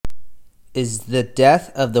Is the death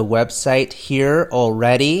of the website here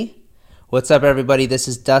already? What's up, everybody? This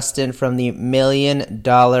is Dustin from the $1 Million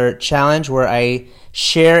Challenge, where I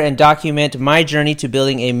share and document my journey to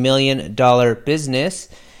building a $1 million business.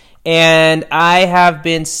 And I have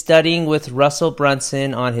been studying with Russell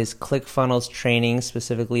Brunson on his ClickFunnels training,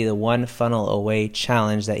 specifically the One Funnel Away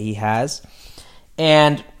challenge that he has.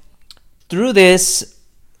 And through this,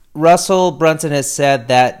 Russell Brunson has said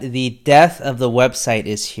that the death of the website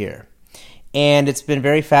is here. And it's been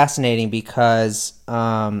very fascinating because,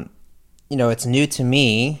 it's new to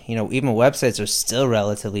me. Even websites are still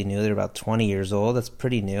relatively new. They're about 20 years old. That's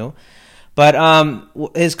pretty new. But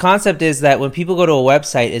his concept is that when people go to a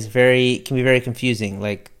website, can be very confusing.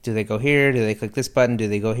 Like, do they go here? Do they click this button? Do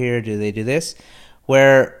they go here? Do they do this?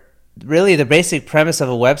 Where really the basic premise of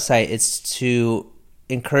a website is to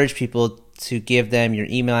encourage people to give them your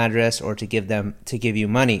email address or to give you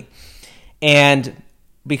money. And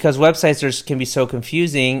because websites can be so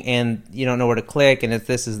confusing and you don't know where to click, and if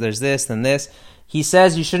there's this, then this. He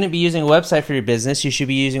says you shouldn't be using a website for your business. You should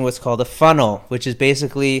be using what's called a funnel, which is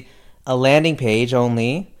basically a landing page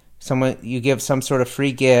only. You give some sort of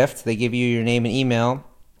free gift. They give you your name and email,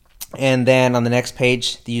 and then on the next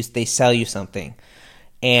page they sell you something,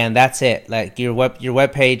 and that's it. Like your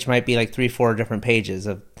web page might be like 3-4 different pages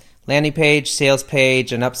of landing page, sales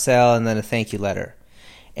page, an upsell, and then a thank you letter.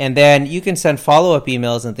 And then you can send follow-up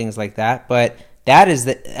emails and things like that, but that is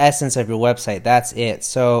the essence of your website. That's it.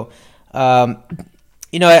 So,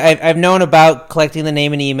 I've known about collecting the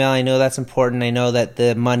name and email. I know that's important. I know that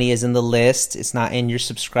the money is in the list. It's not in your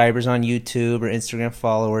subscribers on YouTube or Instagram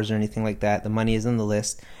followers or anything like that. The money is in the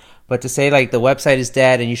list. But to say like the website is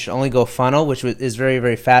dead and you should only go funnel, which is very,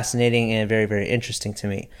 very fascinating and very, very interesting to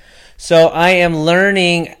me. So I am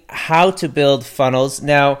learning how to build funnels.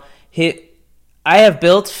 Now, I have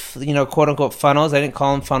built, quote unquote funnels. I didn't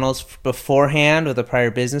call them funnels beforehand with a prior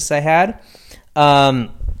business I had.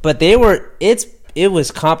 But it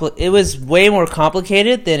was way more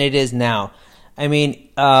complicated than it is now. I mean,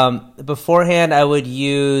 beforehand I would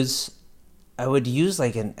use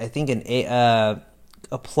like a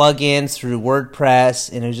plugin through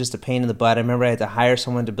WordPress, and it was just a pain in the butt. I remember I had to hire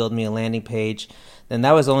someone to build me a landing page. And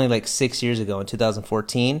that was only like 6 years ago in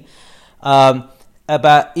 2014.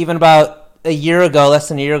 About a year ago, less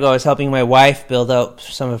than a year ago, I was helping my wife build out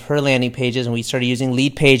some of her landing pages, and we started using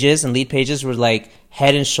lead pages, and lead pages were like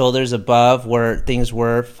head and shoulders above where things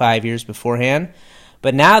were 5 years beforehand.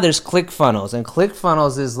 But now there's ClickFunnels, and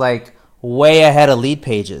ClickFunnels is like way ahead of lead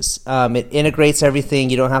pages. It integrates everything.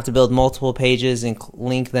 You don't have to build multiple pages and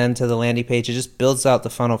link them to the landing page. It just builds out the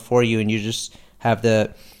funnel for you, and you just have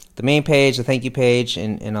the main page, the thank you page,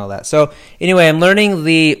 and all that. So anyway, I'm learning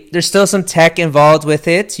there's still some tech involved with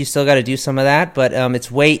it. You still got to do some of that, but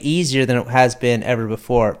it's way easier than it has been ever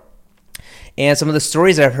before. And some of the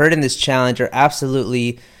stories I've heard in this challenge are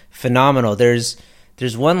absolutely phenomenal. There's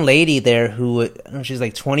one lady there who, she's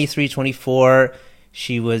like 23, 24.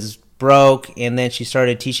 She was broke, and then she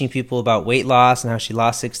started teaching people about weight loss and how she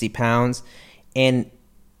lost 60 pounds. And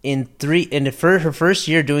for her first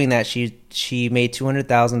year doing that, she made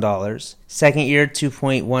 $200,000. Second year,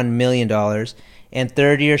 $2.1 million. And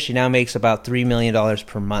third year, she now makes about $3 million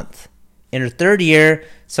per month. In her third year,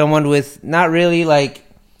 someone with not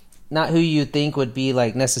who you think would be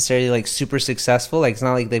like necessarily like super successful. Like, it's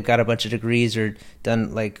not like they've got a bunch of degrees or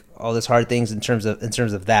done like all this hard things in terms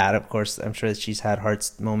of that. Of course, I'm sure that she's had hard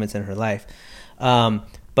moments in her life,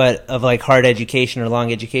 but of like hard education or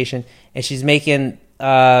long education, and she's making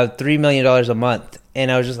 $3 million a month. And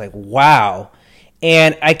I was just like, wow.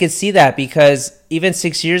 And I could see that because even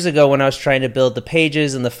 6 years ago when I was trying to build the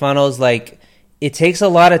pages and the funnels, like, it takes a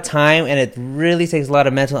lot of time, and it really takes a lot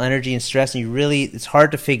of mental energy and stress, and it's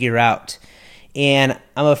hard to figure out. And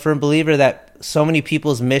I'm a firm believer that so many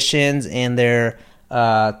people's missions and their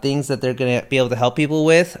things that they're going to be able to help people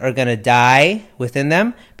with are going to die within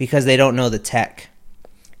them because they don't know the tech.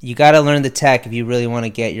 You got to learn the tech if you really want to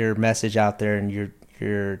get your message out there and you're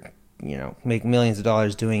make millions of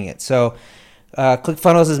dollars doing it. So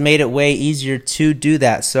ClickFunnels has made it way easier to do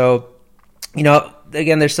that. So,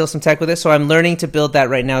 again, there's still some tech with it. So I'm learning to build that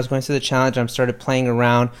right now. I was going through the challenge. I'm started playing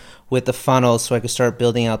around with the funnels so I could start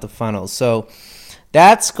building out the funnels. So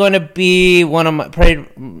that's going to be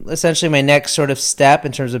essentially my next sort of step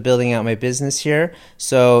in terms of building out my business here.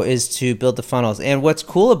 So is to build the funnels. And what's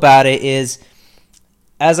cool about it is,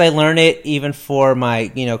 as I learn it, even for my,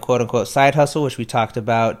 quote unquote side hustle, which we talked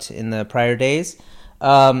about in the prior days,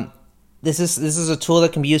 this is a tool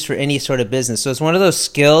that can be used for any sort of business. So it's one of those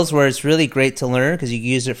skills where it's really great to learn because you can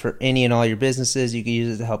use it for any and all your businesses. You can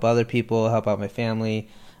use it to help other people, help out my family,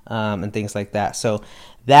 and things like that. So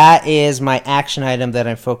that is my action item that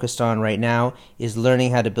I'm focused on right now, is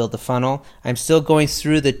learning how to build the funnel. I'm still going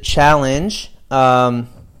through the challenge to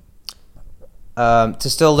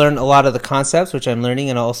still learn a lot of the concepts, which I'm learning,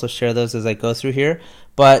 and I'll also share those as I go through here.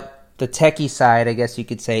 But the techie side, I guess you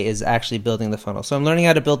could say, is actually building the funnel. So I'm learning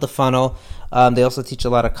how to build the funnel. They also teach a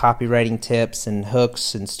lot of copywriting tips and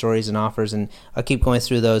hooks and stories and offers, and I'll keep going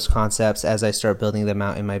through those concepts as I start building them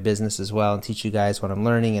out in my business as well, and teach you guys what I'm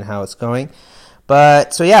learning and how it's going.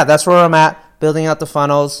 But so yeah, that's where I'm at, building out the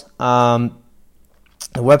funnels. The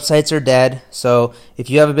websites are dead. So if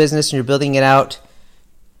you have a business and you're building it out,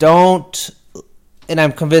 and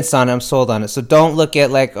I'm convinced on it, I'm sold on it. So don't look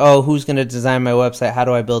at like, oh, who's going to design my website? How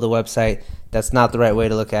do I build a website? That's not the right way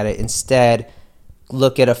to look at it. Instead,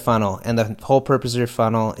 look at a funnel. And the whole purpose of your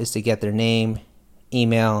funnel is to get their name,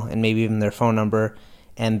 email, and maybe even their phone number,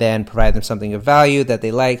 and then provide them something of value that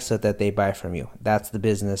they like so that they buy from you. That's the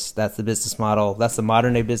business. That's the business model. That's the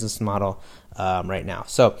modern day business model right now.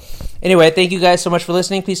 So anyway, thank you guys so much for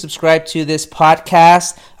listening. Please subscribe to this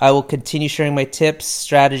podcast. I will continue sharing my tips,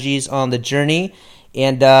 strategies on the journey.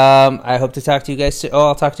 And I hope to talk to you guys.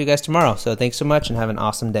 I'll talk to you guys tomorrow. So thanks so much and have an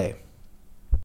awesome day.